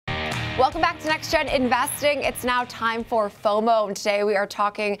Welcome back to Next Gen Investing. It's now time for FOMO. And today we are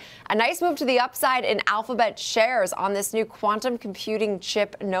talking a nice move to the upside in Alphabet shares on this new quantum computing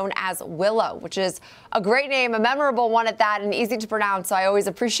chip known as Willow, which is a great name, a memorable one at that, and easy to pronounce. So I always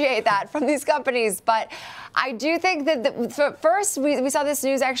appreciate that from these companies. But I do think that first we saw this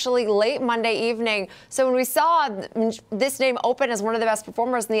news actually late Monday evening. So when we saw this name open as one of the best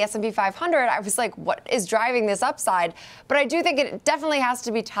performers in the S&P 500, I was like, what is driving this upside? But I do think it definitely has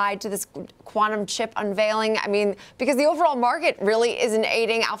to be tied to this quantum chip unveiling. I mean, because the overall market really isn't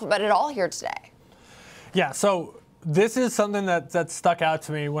aiding Alphabet at all here today. Yeah, so this is something that stuck out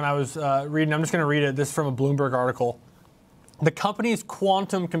to me when I was reading. I'm just going to read it. This is from a Bloomberg article. The company's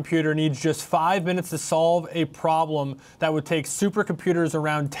quantum computer needs just 5 minutes to solve a problem that would take supercomputers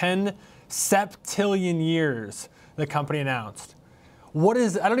around 10 septillion years, the company announced. What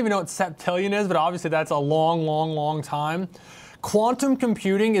is, I don't even know what septillion is, but obviously that's a long, long, long time. Quantum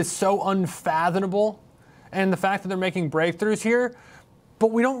computing is so unfathomable, and the fact that they're making breakthroughs here,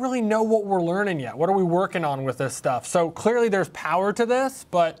 but we don't really know what we're learning yet. What are we working on with this stuff? So clearly there's power to this,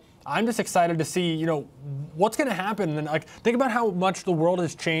 but I'm just excited to see, you know, what's going to happen. And like, think about how much the world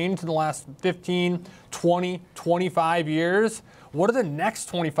has changed in the last 15, 20, 25 years. What are the next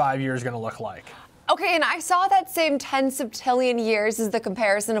 25 years going to look like? Okay, and I saw that same 10 septillion years as the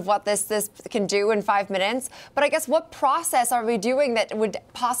comparison of what this can do in 5 minutes. But I guess what process are we doing that would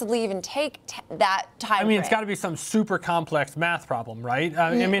possibly even take that time? I mean, it's got to be some super complex math problem, right?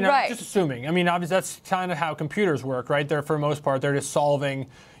 I mean, right. I'm just assuming. I mean, obviously, that's kind of how computers work, right? They're, for the most part, they're just solving,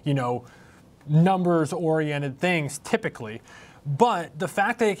 you know, numbers-oriented things typically. But the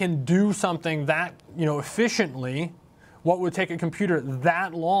fact that it can do something that, you know, efficiently, what would take a computer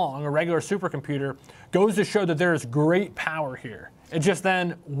that long, a regular supercomputer, goes to show that there is great power here. It just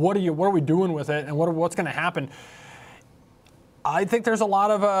then, what are we doing with it, and what's going to happen? I think there's a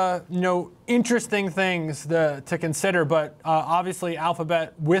lot of you know, interesting things to consider, but obviously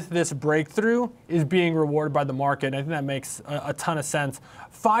Alphabet with this breakthrough is being rewarded by the market. I think that makes a ton of sense.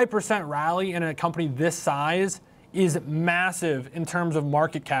 5% rally in a company this size is massive in terms of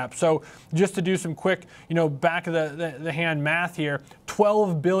market cap. So just to do some quick, you know, back of the hand math here,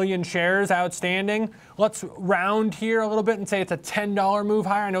 12 billion shares outstanding. Let's round here a little bit and say it's a $10 move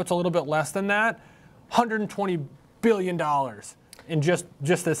higher. I know it's a little bit less than that. $120 billion in just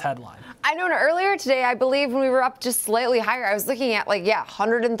this headline. I know earlier today, I believe when we were up just slightly higher, I was looking at like, yeah,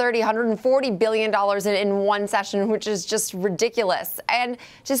 $130, $140 billion in one session, which is just ridiculous. And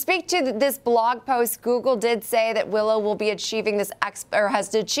to speak to this blog post, Google did say that Willow will be achieving this,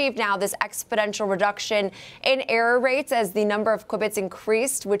 has achieved now this exponential reduction in error rates as the number of qubits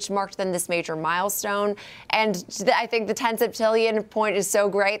increased, which marked then this major milestone. And I think the 10 septillion point is so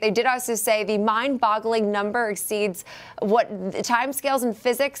great. They did also say the mind-boggling number exceeds what timescales in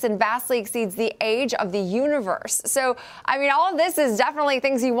physics and vastly exceeds the age of the universe. So, I mean, all of this is definitely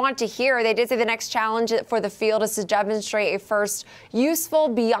things you want to hear. They did say the next challenge for the field is to demonstrate a first useful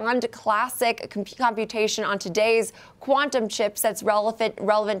beyond classic computation on today's quantum chips that's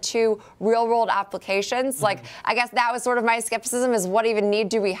relevant to real-world applications. Like, I guess that was sort of my skepticism, is what even need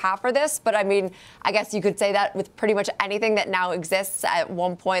do we have for this? But I mean, I guess you could say that with pretty much anything that now exists. At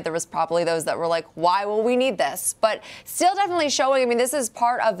one point, there was probably those that were like, why will we need this? But still definitely showing, I mean, this is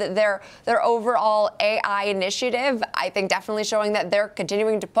part of their overall AI initiative. I think definitely showing that they're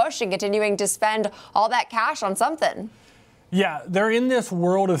continuing to push and continuing to spend all that cash on something. Yeah, they're in this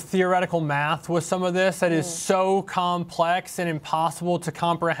world of theoretical math with some of this that is so complex and impossible to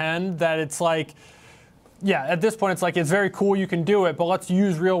comprehend that it's like, yeah, at this point, it's like, it's very cool, you can do it, but let's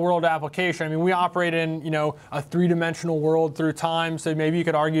use real world application. I mean, we operate in, you know, a three-dimensional world through time, so maybe you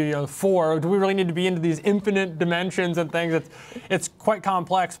could argue, you know, 4. Do we really need to be into these infinite dimensions and things? It's quite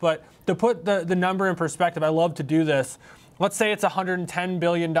complex, but to put the number in perspective, I love to do this. Let's say it's a $110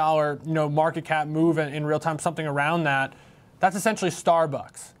 billion, you know, market cap move in real time, something around that. That's essentially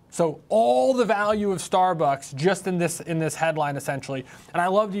Starbucks. So all the value of Starbucks just in this headline, essentially. And I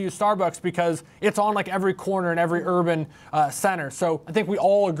love to use Starbucks because it's on like every corner in every urban center. So I think we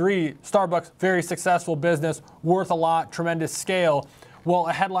all agree Starbucks, very successful business, worth a lot, tremendous scale. Well,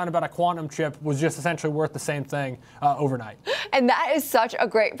 a headline about a quantum chip was just essentially worth the same thing overnight. And that is such a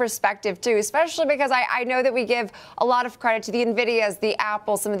great perspective, too, especially because I know that we give a lot of credit to the NVIDIAs, the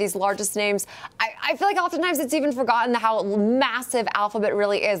Apple, some of these largest names. I feel like oftentimes it's even forgotten how massive Alphabet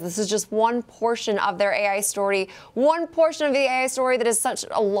really is. This is just one portion of their AI story, one portion of the AI story that is such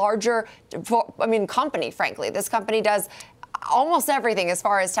a larger, company, frankly. This company does almost everything as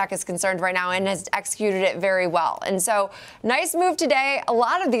far as tech is concerned right now and has executed it very well. And so nice move today. A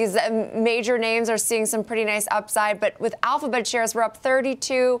lot of these major names are seeing some pretty nice upside, but with Alphabet shares, we're up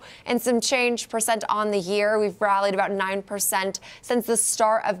 32 and some change percent on the year. We've rallied about 9% since the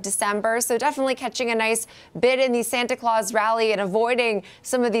start of December. So definitely catching a nice bid in the Santa Claus rally and avoiding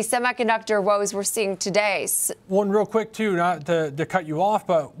some of the semiconductor woes we're seeing today. One real quick too, not to cut you off,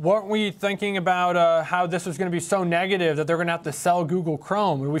 but weren't we thinking about how this was going to be so negative that they're going to have to sell Google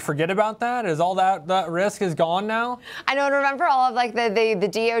Chrome? Did we forget about that? Is all that risk is gone now? I know, and remember all of like the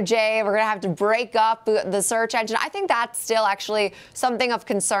DOJ, we're going to have to break up the search engine. I think that's still actually something of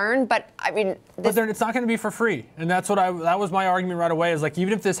concern, but I mean, but it's not going to be for free, and that's what that was my argument right away. Is like,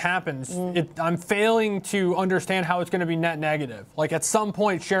 even if this happens, I'm failing to understand how it's going to be net negative. Like, at some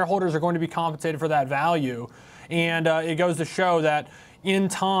point, shareholders are going to be compensated for that value, and it goes to show that in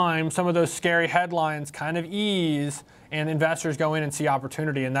time, some of those scary headlines kind of ease, and investors go in and see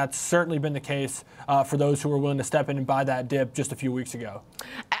opportunity, and that's certainly been the case for those who were willing to step in and buy that dip just a few weeks ago.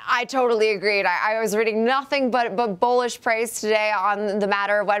 I totally agreed. I was reading nothing but bullish praise today on the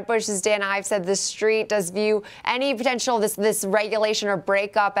matter. Wedbush's Dan Ives said the street does view any potential this regulation or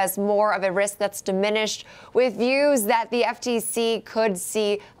breakup as more of a risk that's diminished, with views that the FTC could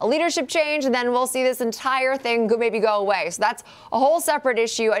see a leadership change, and then we'll see this entire thing maybe go away. So that's a whole separate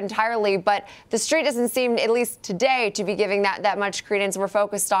issue entirely, but the street doesn't seem, at least today, to be giving that much credence. We're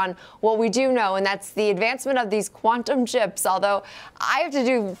focused on what we do know, and that's the advancement of these quantum chips, although I have to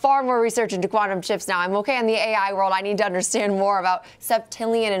do far more research into quantum chips now. I'm okay in the AI world. I need to understand more about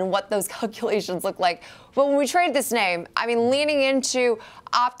septillion and what those calculations look like. But when we trade this name, I mean, leaning into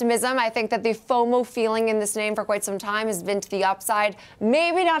optimism, I think that the FOMO feeling in this name for quite some time has been to the upside.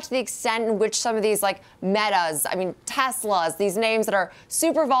 Maybe not to the extent in which some of these like Metas, I mean, Teslas, these names that are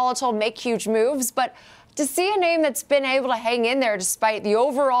super volatile, make huge moves, but to see a name that's been able to hang in there despite the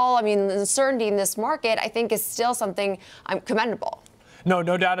overall, I mean, uncertainty in this market, I think is still something commendable. No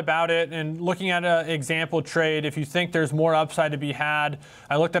doubt about it. And looking at an example trade, if you think there's more upside to be had,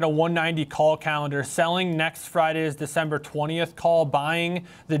 I looked at a 190 call calendar. Selling next Friday's December 20th call, buying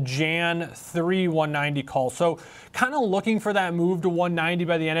the Jan 3 190 call. So kind of looking for that move to 190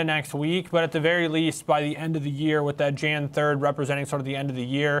 by the end of next week, but at the very least by the end of the year, with that Jan 3rd representing sort of the end of the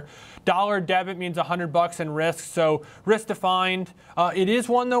year. Dollar debit means $100 in risk, so risk defined. It is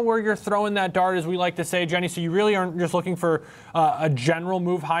one though where you're throwing that dart, as we like to say, Jenny. So you really aren't just looking for a general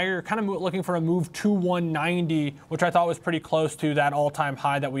move higher. You're kind of looking for a move to 190, which I thought was pretty close to that all-time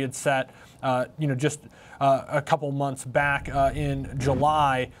high that we had set, just a couple months back in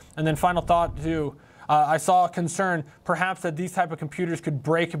July. And then final thought too. I saw a concern, perhaps, that these type of computers could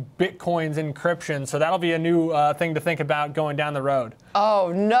break Bitcoin's encryption. So that'll be a new thing to think about going down the road.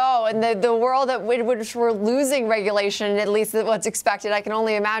 Oh, no. And the world in which we're losing regulation, at least what's expected, I can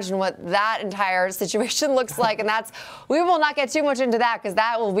only imagine what that entire situation looks like. And we will not get too much into that, because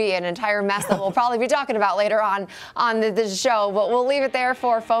that will be an entire mess that we'll probably be talking about later on the show. But we'll leave it there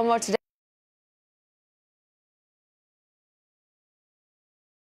for FOMO today.